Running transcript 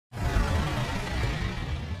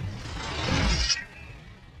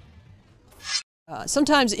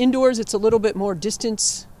Sometimes indoors it's a little bit more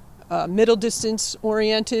distance, middle distance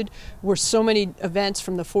oriented. We're so many events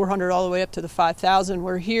from the 400 all the way up to the 5,000.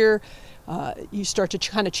 We're here. You start to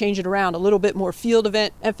kind of change it around, a little bit more field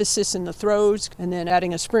event emphasis in the throws, and then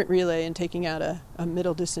adding a sprint relay and taking out a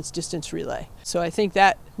middle distance relay. So I think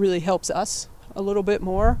that really helps us a little bit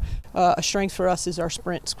more. A strength for us is our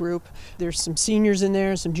sprints group. There's some seniors in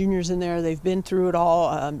there, some juniors in there. They've been through it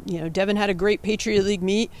all. Devin had a great Patriot League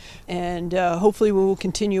meet, and hopefully we will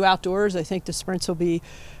continue outdoors. I think the sprints will be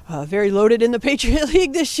very loaded in the Patriot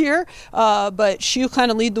League this year, but she'll kind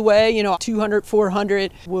of lead the way. 200,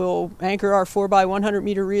 400. We'll anchor our 4x100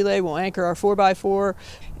 meter relay. We'll anchor our 4x4,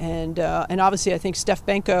 and obviously I think Steph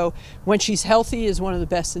Benko, when she's healthy, is one of the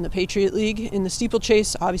best in the Patriot League. In the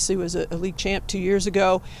steeplechase, obviously was a league champ 2 years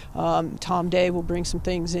ago. Tom Day will bring some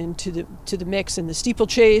things into the mix in the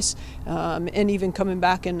steeplechase, and even coming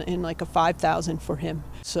back in like a 5,000 for him.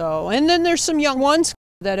 So, and then there's some young ones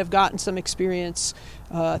that have gotten some experience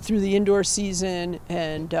through the indoor season,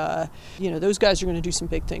 and those guys are going to do some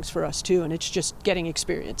big things for us too, and it's just getting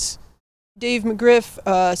experience. Dave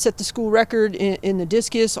McGriff set the school record in the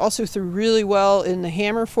discus, also threw really well in the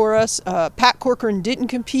hammer for us. Pat Corcoran didn't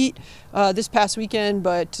compete this past weekend,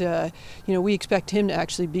 but we expect him to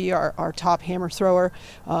actually be our top hammer thrower.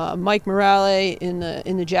 Mike Morale in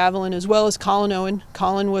the javelin, as well as Colin Owen.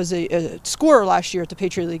 Colin was a scorer last year at the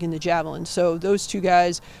Patriot League in the javelin, so those two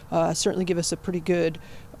guys certainly give us a pretty good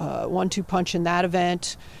 1-2 punch in that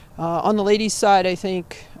event. On the ladies' side, I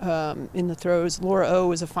think in the throws, Laura O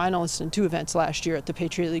was a finalist in 2 events last year at the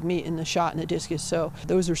Patriot League meet in the shot and the discus. So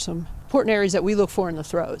those are some important areas that we look for in the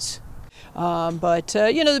throws.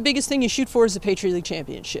 The biggest thing you shoot for is the Patriot League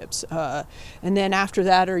championships. And then after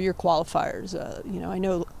that are your qualifiers. I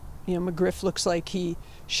know McGriff looks like he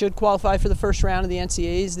should qualify for the first round of the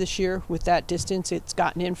NCAAs this year with that distance. It's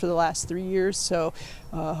gotten in for the last 3 years. So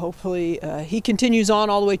hopefully he continues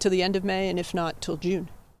on all the way to the end of May, and if not, till June.